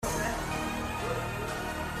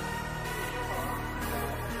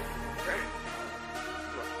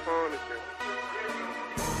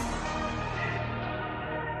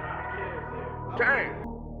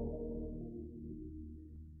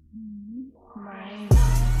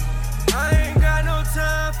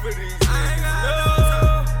for these niggas.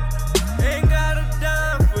 No, ain't got a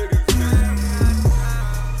dime for these niggas.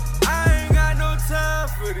 I ain't got no time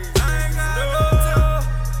for these niggas.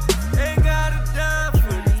 No, ain't got a dime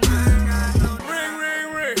for these niggas. Ring, ring,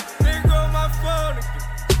 ring, they go my phone again.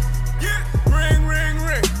 Yeah. Ring, ring,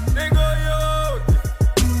 ring, they go your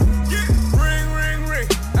yeah. Ring, ring, ring,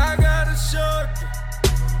 I got a show again.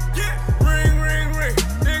 Yeah. Ring, ring, ring,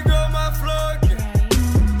 they go my floor again.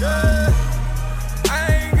 Yeah. I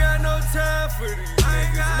ain't got no time for these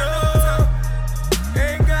niggas. No,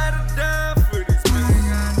 ain't got a dime for these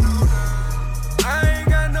niggas. I ain't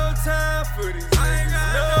got no time for these niggas.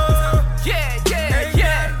 No, ain't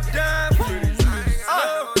got a dime for these niggas.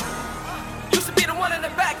 Used to be the one in the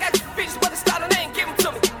back, acting bitches, but the style and they ain't give them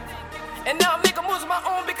to me. And now I'm making moves of my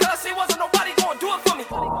own because see wasn't nobody gonna do it for me.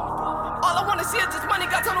 All I wanna see is just money,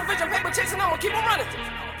 got tunnel vision, paper chasing, I'ma keep on running.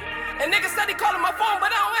 And niggas steady calling my phone, but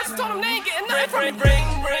I don't answer, told them they ain't getting nothing from me.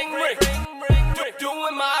 Ring,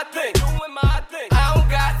 doing my thing. I don't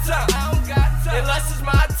got time, unless it's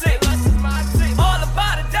my team. All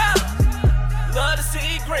about a dollar, love to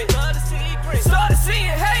see green. Started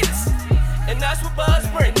seeing haters, and that's what buzz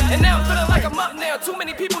bring. And now I'm feeling like I'm up now. Too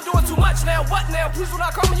many people doing too much now. What now? Please do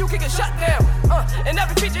not call me, you can get shut down. And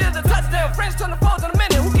every feature is a touchdown. Friends turn to foes in a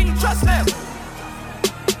minute. Who can you trust now?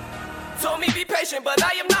 Told me be patient, but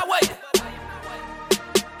I am not waiting.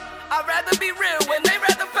 I'd rather be real when they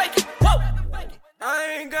rather fake it. Whoa!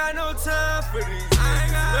 I ain't got no time for these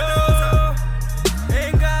niggas. No,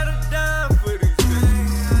 ain't got a dime for these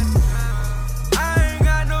niggas. I ain't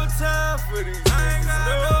got no time for these niggas.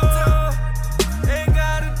 No, ain't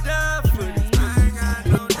got a dime for these niggas.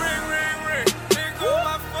 Ring, ring, ring, they go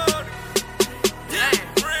my phone. Yeah.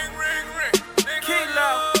 Ring, ring, ring, they go Keylo.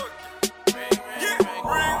 Yeah.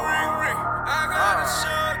 Ring, ring, ring, I got a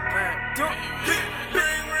shot. Ring,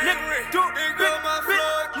 ring, ring, they go my floor.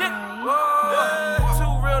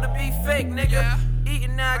 Too real to be fake, nigga.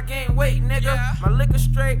 Eating now I gain weight, nigga. My liquor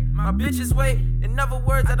straight, my bitches wait. In other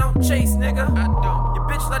words, I don't chase, nigga. Your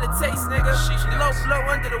bitch let it taste, nigga. She low flow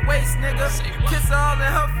under the waist, nigga. Kiss her all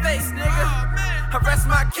in her face, nigga. Arrest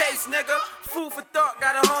my case, nigga. Food for thought,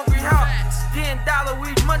 got a hungry heart. Young Dolla,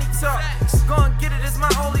 we money talk. Go and get it is my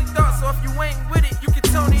only thought. So if you ain't with it, you can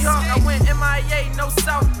Tony Hawk. I went MIA, no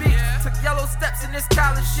South Beach. Took yellow steps in this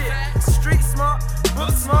college shit. Street smart,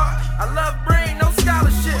 book smart. I love brain, no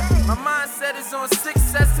scholarship. My mindset is on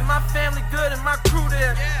success to my family good and my crew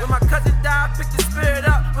there. When my cousin died, I picked the spirit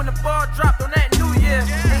up. When the ball dropped on that New Year.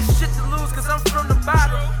 Ain't shit to lose cause I'm from the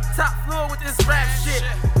bottom. Top floor with this rap shit.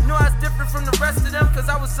 Knew I was different from the rest of them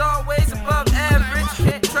cause I was always above average.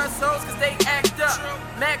 Can't trust hoes cause they act up.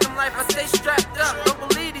 Magnum life, I stay strapped up. Don't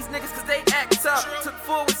believe these niggas cause they act tough. Took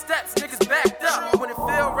forward steps, niggas backed up. When it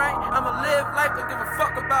feel right, I'ma live life, don't give a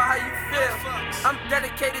fuck about how you feel. I'm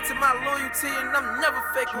dedicated to my loyalty and I'm never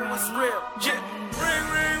faking what's real. Yeah. Ring,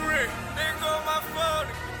 ring, ring, they go